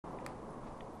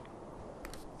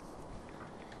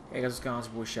Hey guys, what's going on? It's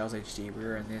your boy Shells HD.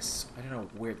 We're in this, I don't know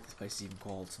where this place is even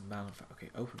called. Some mountain. Okay,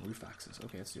 open roof access.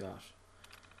 Okay, let's do that.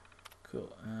 Cool.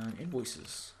 And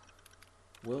invoices.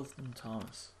 Wilton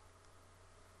Thomas.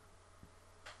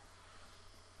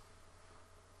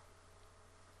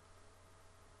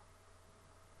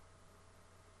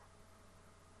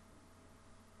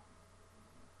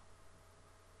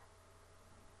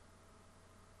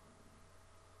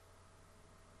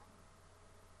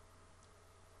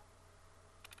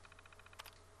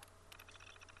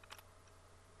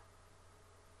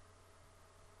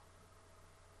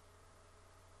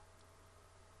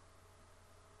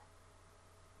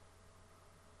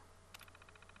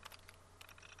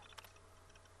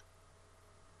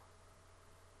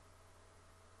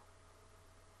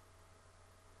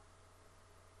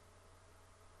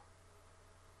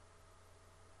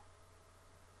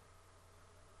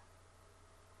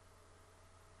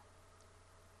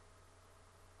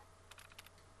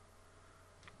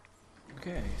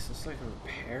 Okay, so it's like a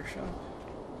repair shop.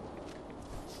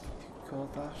 If you could call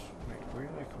it that. Wait, where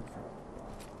did I come from?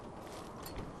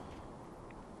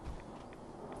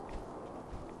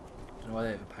 I don't know why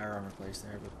they have a power armor place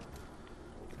there, but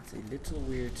that's a little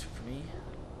weird for me.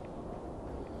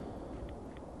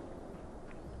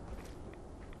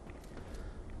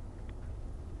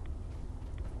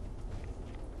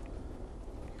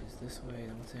 Is this way?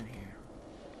 Then what's in here?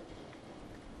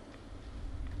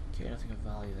 Okay, nothing of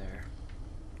value there.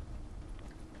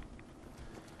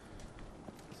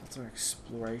 That's our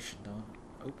exploration done.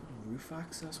 Open roof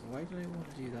access? Why did I want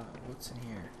to do that? What's in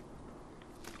here?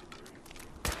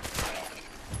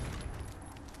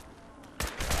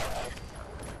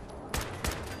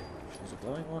 There's a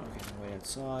glowing one. Okay, then way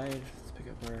outside. Let's pick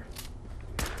up our...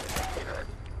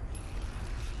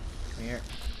 Come here.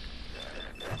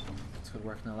 Let's go to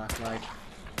work in the left light.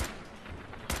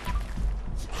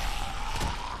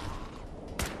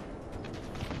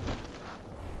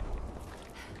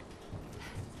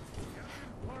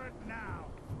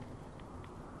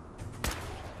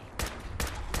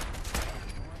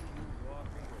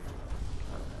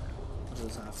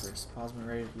 First, plasma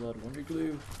radiant blood, wonder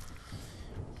glue.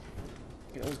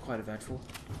 Yeah, that was quite eventful.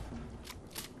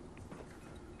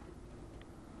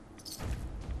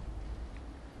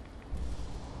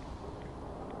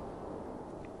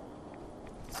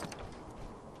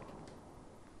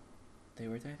 They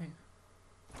worth anything?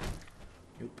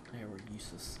 Nope, they were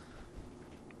useless.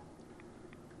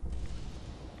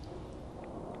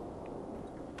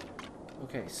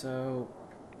 Okay, so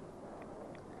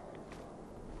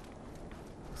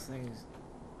things,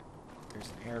 there's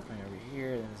an airplane over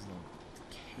here, there's a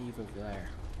cave over there.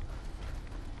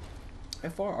 How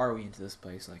far are we into this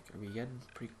place? Like, are we getting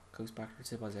pretty close back to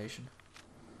civilization?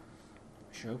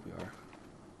 I sure hope we are.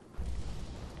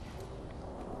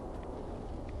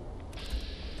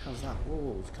 How's that?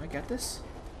 Whoa, can I get this?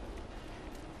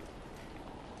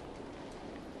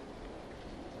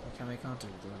 I can't make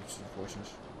contact with them, which is unfortunate.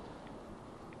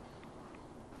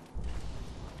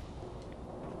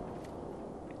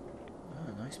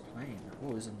 Nice plane.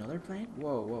 Whoa, there's another plane?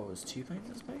 Whoa, whoa, there's two planes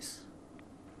in this place?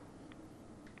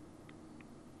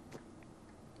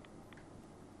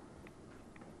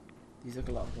 These look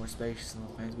a lot more spacious than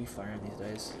the planes we fire in these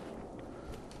days.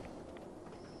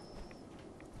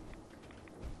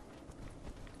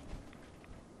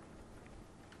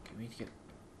 Okay, we need to get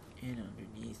in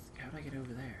underneath. How do I get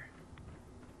over there?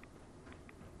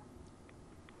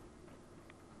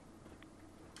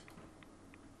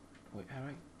 Wait, how do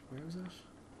I... Where was that?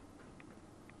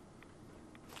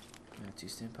 Two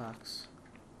stim packs.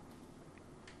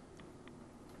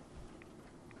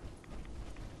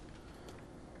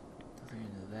 Nothing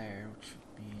into there, which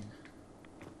would mean...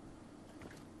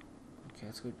 Okay,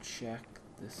 let's go check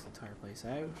this entire place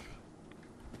out.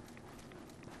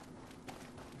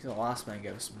 The last man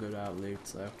gave us some good loot,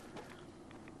 so...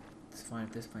 Let's find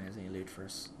if this plane has any loot for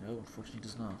us. No, unfortunately it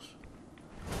does not.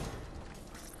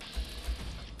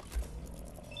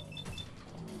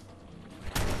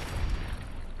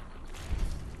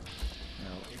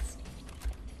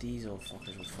 These old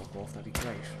fuckers would fuck off, that'd be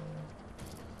great.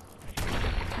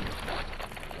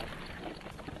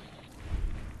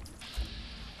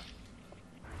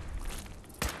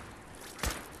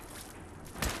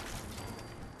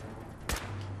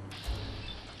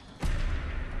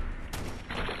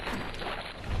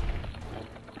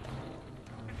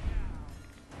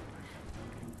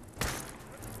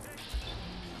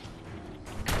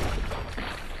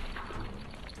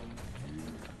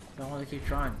 Don't want to keep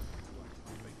trying.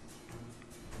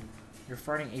 You're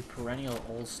fighting a perennial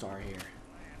all-star here.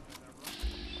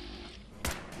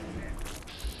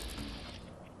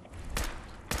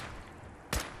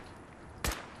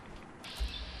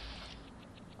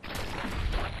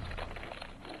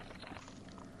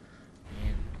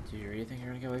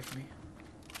 away from me.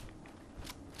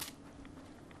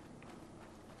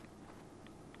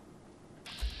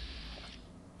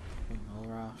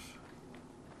 Mulrosh.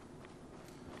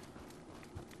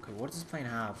 Okay, what does this plane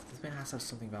have? This plane has to have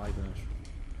something valuable in it.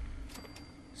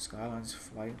 Skylines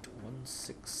Flight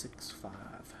 1665.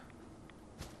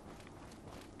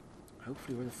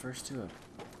 Hopefully we're the first to it.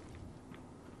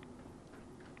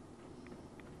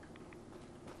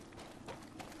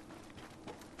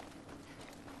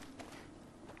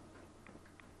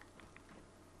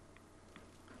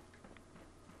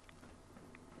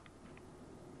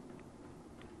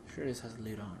 Sure this has a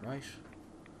lid on it, right?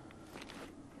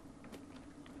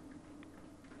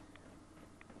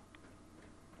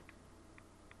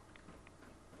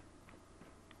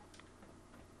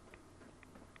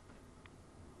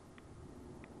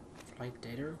 Flight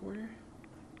data recorder?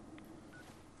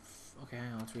 Okay,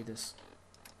 hang on, let's read this.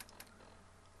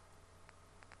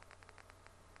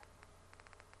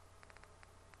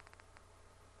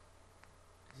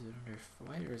 Is it under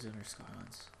flight or is it under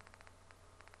Skylines?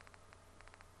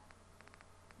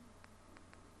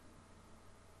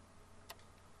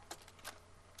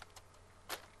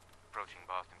 Approaching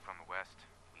Boston from the west.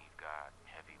 We've got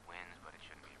heavy winds, but it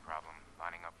shouldn't be a problem.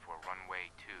 Lining up for runway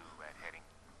 2 at heading.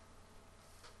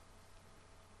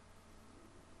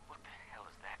 What the hell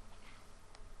is that?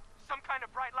 Some kind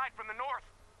of bright light from the north!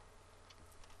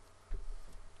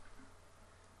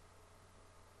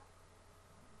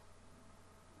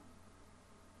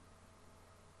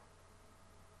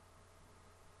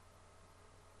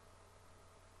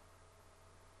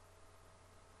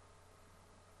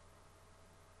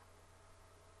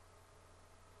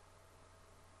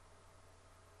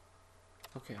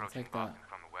 Okay, I'll Approaching take that. Boston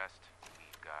from the west.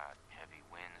 We've got heavy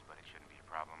winds, but it shouldn't be a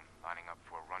problem. Lining up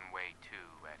for runway 2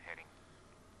 at heading.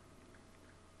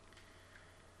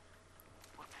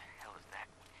 What the hell is that?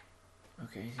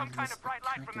 Okay, Some kind of bright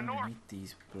light from the north. Underneath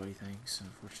these bloody things.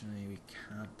 Unfortunately, we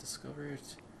can't discover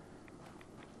it.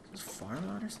 Is this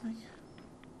farmland or something?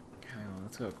 Okay, hang on,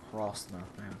 let's go across the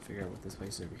map now and figure out what this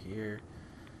place is over here.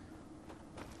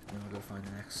 And then we'll go find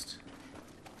the next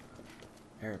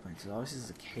airplane. So obviously there's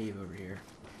a cave over here.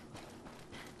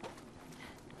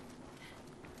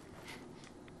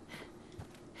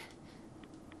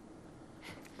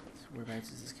 So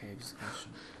whereabouts is this cave is the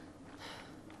question.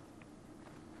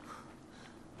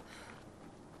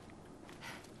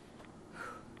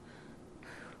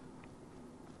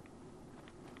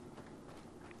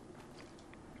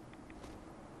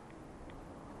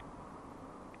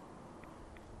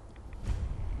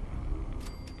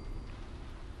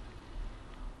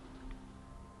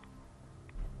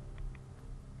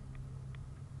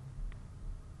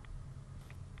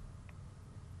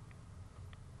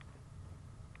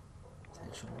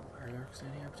 Potential airlocks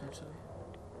in here potentially.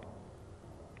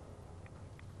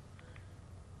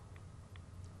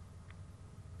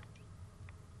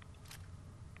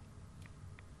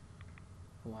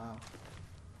 Wow.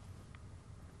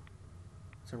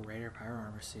 It's a Raider power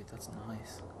armor suit, that's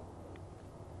nice.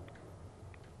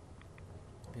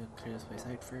 Maybe I'll clear this place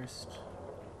out first.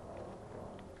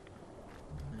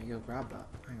 There you go, grab that.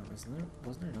 Hang on,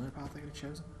 wasn't there another path I could have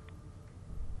chosen?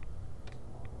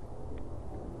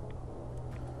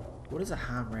 What is a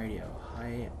ham radio?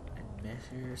 High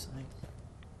emitter or something?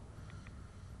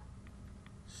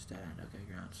 Stand, okay,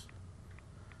 ground.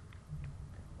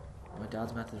 My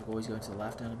dad's method of always going to the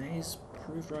left down a maze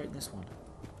proved right in this one.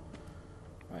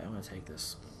 Right, I'm gonna take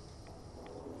this.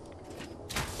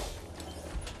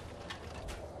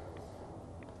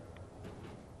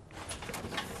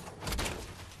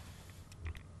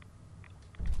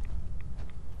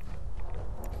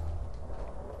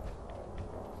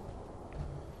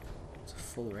 It's a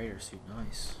full Raider suit,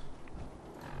 nice.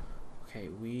 Okay,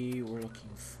 we were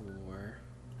looking for...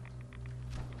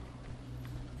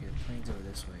 Okay, the plane's over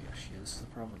this way. Actually, this is the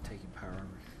problem with taking power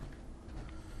armor.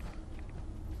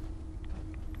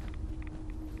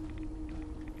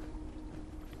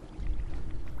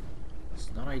 It's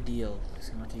not ideal. He's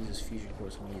going to have to use his fusion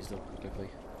cores when he used up quickly.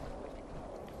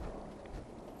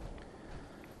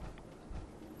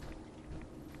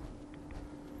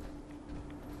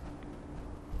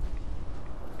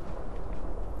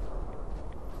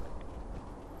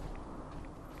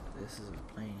 This is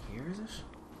a plane here, is it?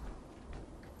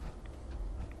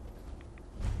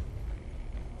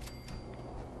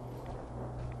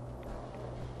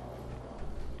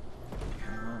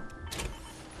 Come on.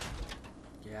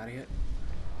 Get out of here.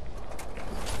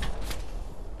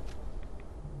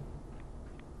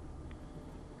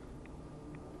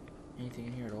 Anything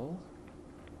in here at all?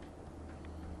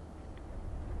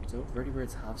 Don't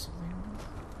vertebrates have something in them?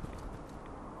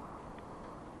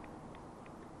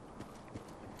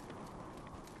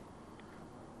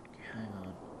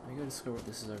 go discover what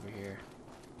this is over here.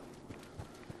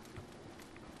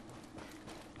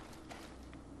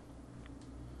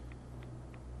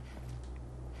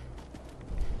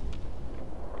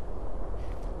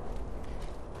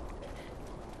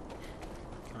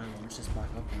 I launch this back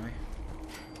up, can I?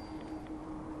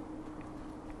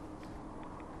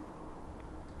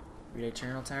 Relay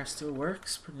terminal tower still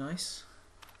works, pretty nice.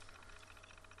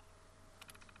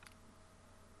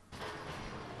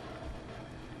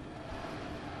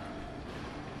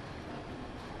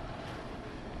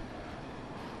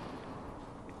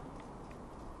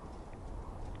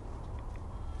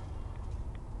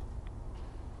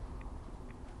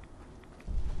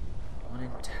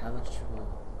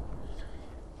 Unintelligible.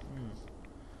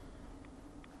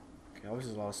 Okay, always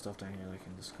there's a lot of stuff down here that I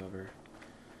can discover.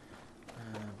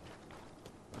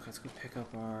 Okay, let's go pick up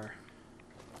our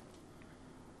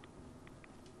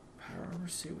power armor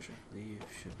suit, which I believe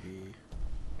should be.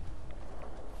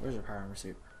 Where's our power armor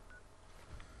suit?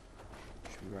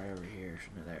 Should be right over here,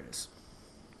 shouldn't it? There it is.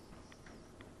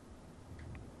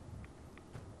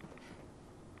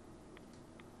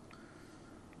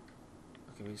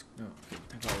 Okay, we just no. Okay,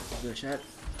 thank God. We'll do the chat.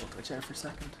 We'll go to the chat for a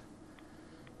second.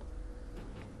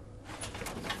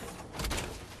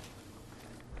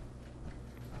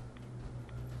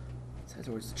 Let's head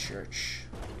towards the church.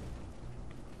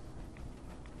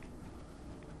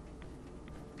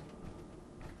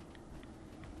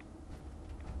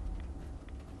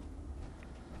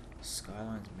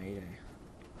 Skylines Mayday.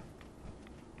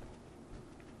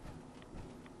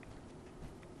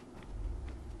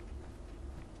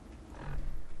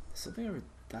 Something over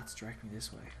that's directing me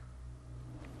this way.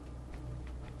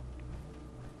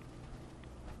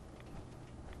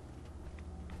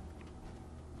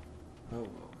 Oh, okay,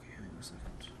 hang on a second.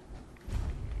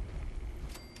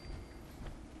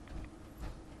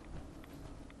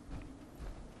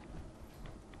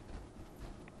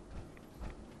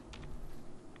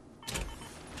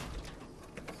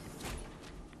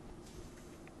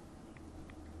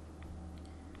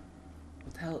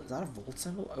 What the hell? Is that a volt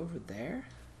symbol over there?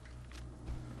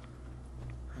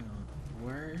 Hang on.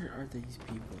 Where are these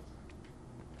people?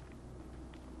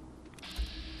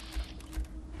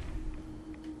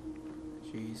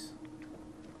 Jeez.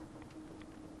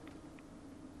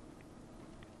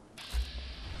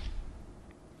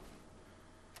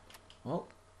 Well,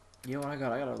 you know what I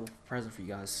got? I got a little present for you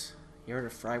guys. You heard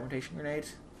of fragmentation grenade?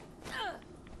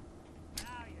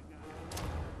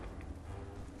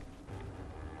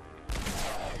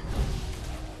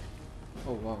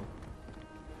 Oh, whoa.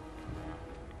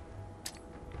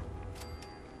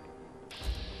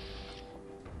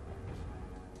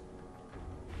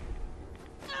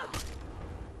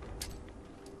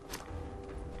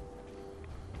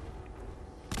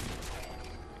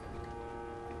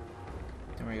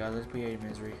 Don't worry guys, let's be a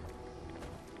misery.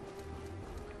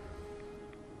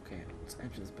 Okay, let's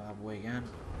enter this bad boy again.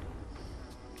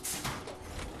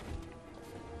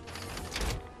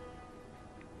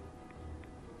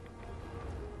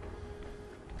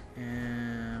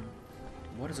 And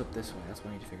what is up this way? That's what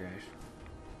I need to figure out.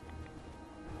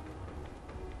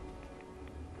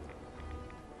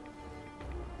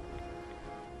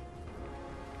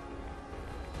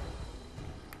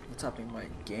 What's happening in my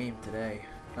game today?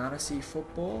 Fantasy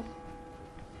football?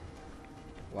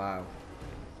 Wow.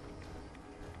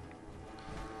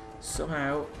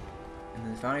 Somehow, in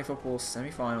the fantasy football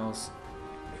semi-finals,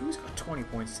 who's got 20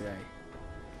 points today?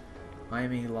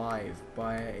 Miami live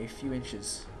by a few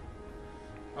inches.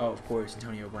 Oh, of course,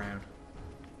 Antonio Brown.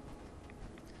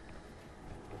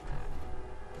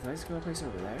 Did I just go to a place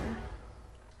over there?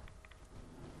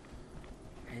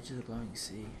 Edge of the Glowing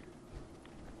Sea.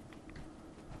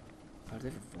 Oh, do they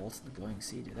have vaults in the Glowing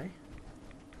Sea, do they?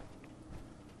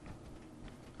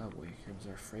 Oh boy, here comes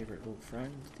our favorite little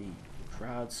friend, the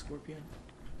Crowd Scorpion.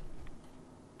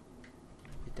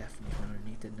 It definitely went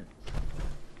underneath, didn't it?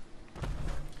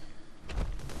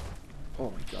 Oh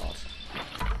my god.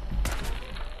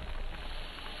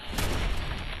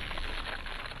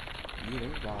 You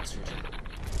little bastard.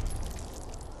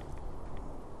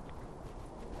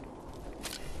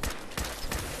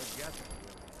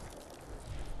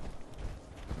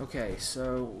 Okay,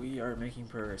 so we are making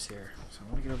progress here. So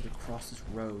I want to get over to cross this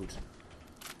road.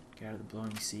 Get out of the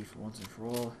Glowing Sea for once and for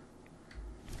all.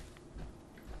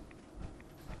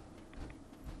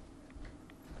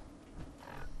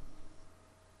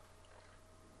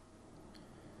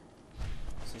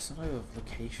 So some type of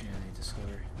location I need to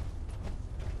discover.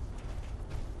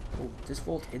 Oh, this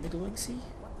vault in the Glowing Sea?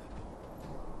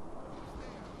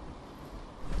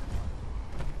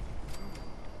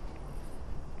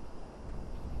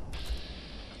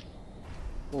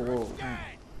 Whoa, whoa, man.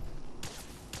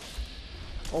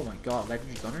 Oh my god,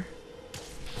 legendary gunner.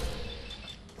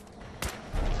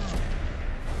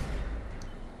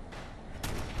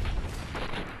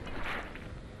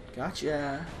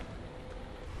 Gotcha.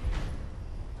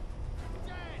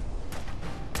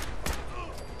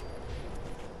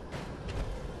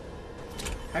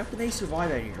 How can they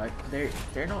survive out here? Like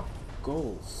they're not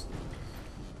goals.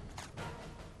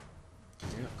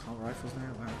 They got common rifles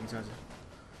now. Wow, these guys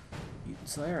are Mutant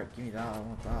Slayer. Give me that. I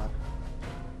want that.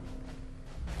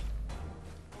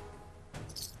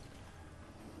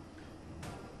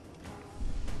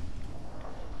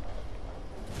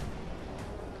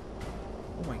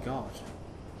 Oh my god.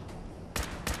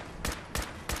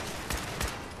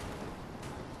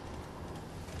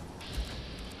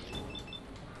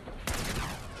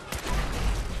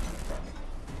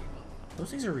 Those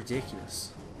things are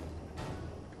ridiculous.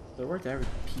 They're worth every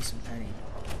piece and penny.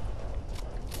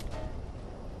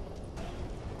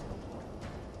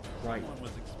 Right.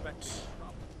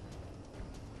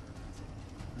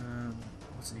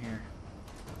 What's in here?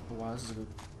 Oh wow, this is a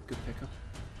good pickup.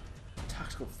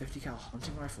 Tactical 50 cal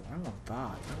hunting rifle. I want that.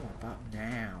 I want that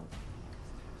now.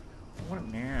 I want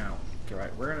it now. Okay,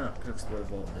 right. We're gonna explore the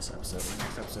vault in this episode. In the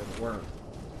next episode, we're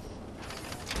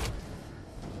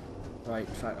right.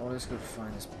 In fact, I want to just go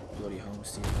find this bloody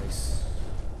homestead place.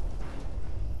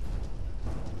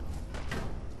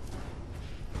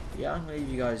 Yeah, I'm gonna leave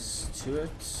you guys to it.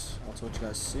 I'll talk to you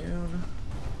guys soon.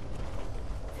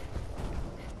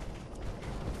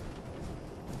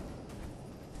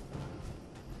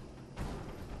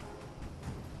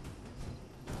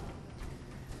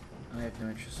 I have no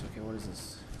interest. Okay, what is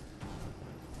this?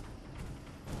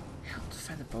 Help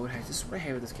defend the boathouse. This is what I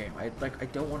hate with this game. I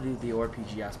don't want to do the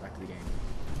RPG aspect of the game.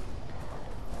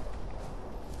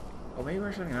 Oh, maybe we're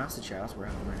actually gonna ask the chat. That's where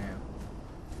I'm right now.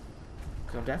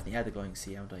 Because I've definitely had the going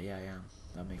sea, haven't I? Yeah, I am.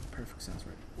 That makes perfect sense,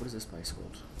 right? What is this place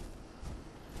called?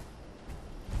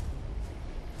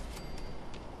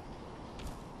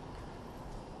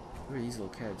 Who are these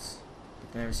little kids?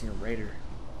 I've never seen a raider.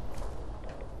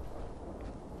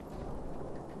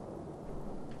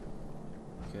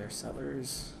 Okay, they're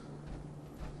settlers.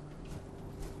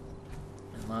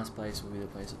 And last place will be the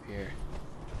place up here.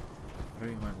 I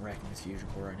don't even mind wrecking this fusion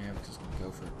core right now because I'm gonna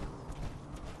go for it.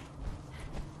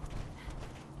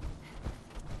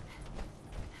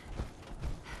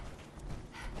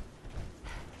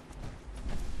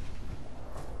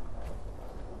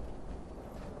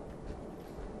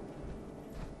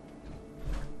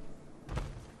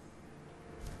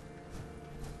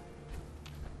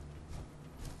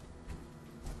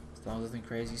 As long as nothing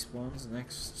crazy spawns, the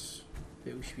next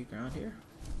bit we should be around here.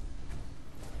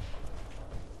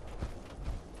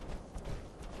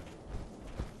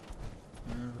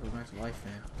 And we'll go back to life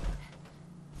now.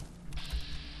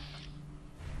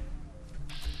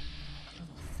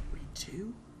 Level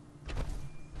 42?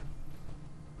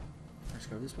 Let's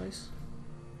go to this place.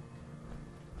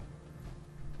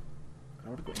 I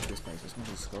don't want to go into this place, I just want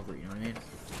to discover it, you know what I mean?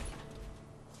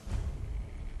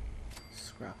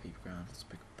 Scrap heap ground. Let's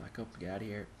pick it back up and get out of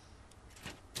here.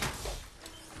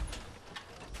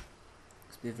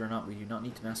 Believe it or not, we do not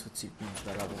need to mess with soup beans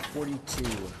by level 42. I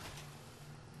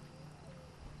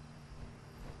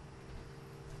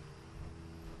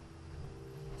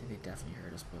think they definitely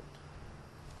heard us, but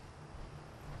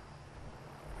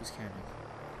who's counting?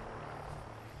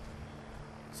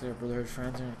 So our brotherhood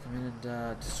friends are gonna come in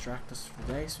and distract us for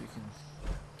the day, so we can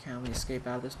calmly escape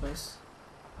out of this place.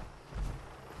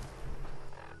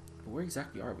 But where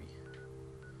exactly are we?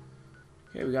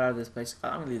 Okay, we got out of this place.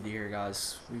 I'm gonna leave it here,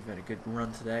 guys. We've had a good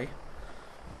run today.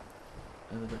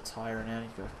 I'm a little bit tired now. I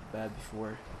need to go to bed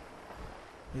before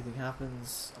anything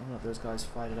happens. I'm gonna let those guys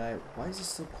fight it out. Why is there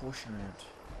still caution around?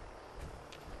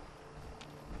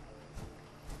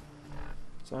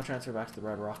 So I'm gonna transfer back to the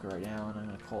Red Rocket right now, and I'm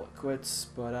gonna call it quits.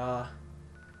 But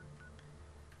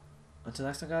until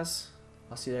next time, guys.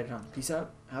 I'll see you later on. Peace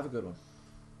out. Have a good one.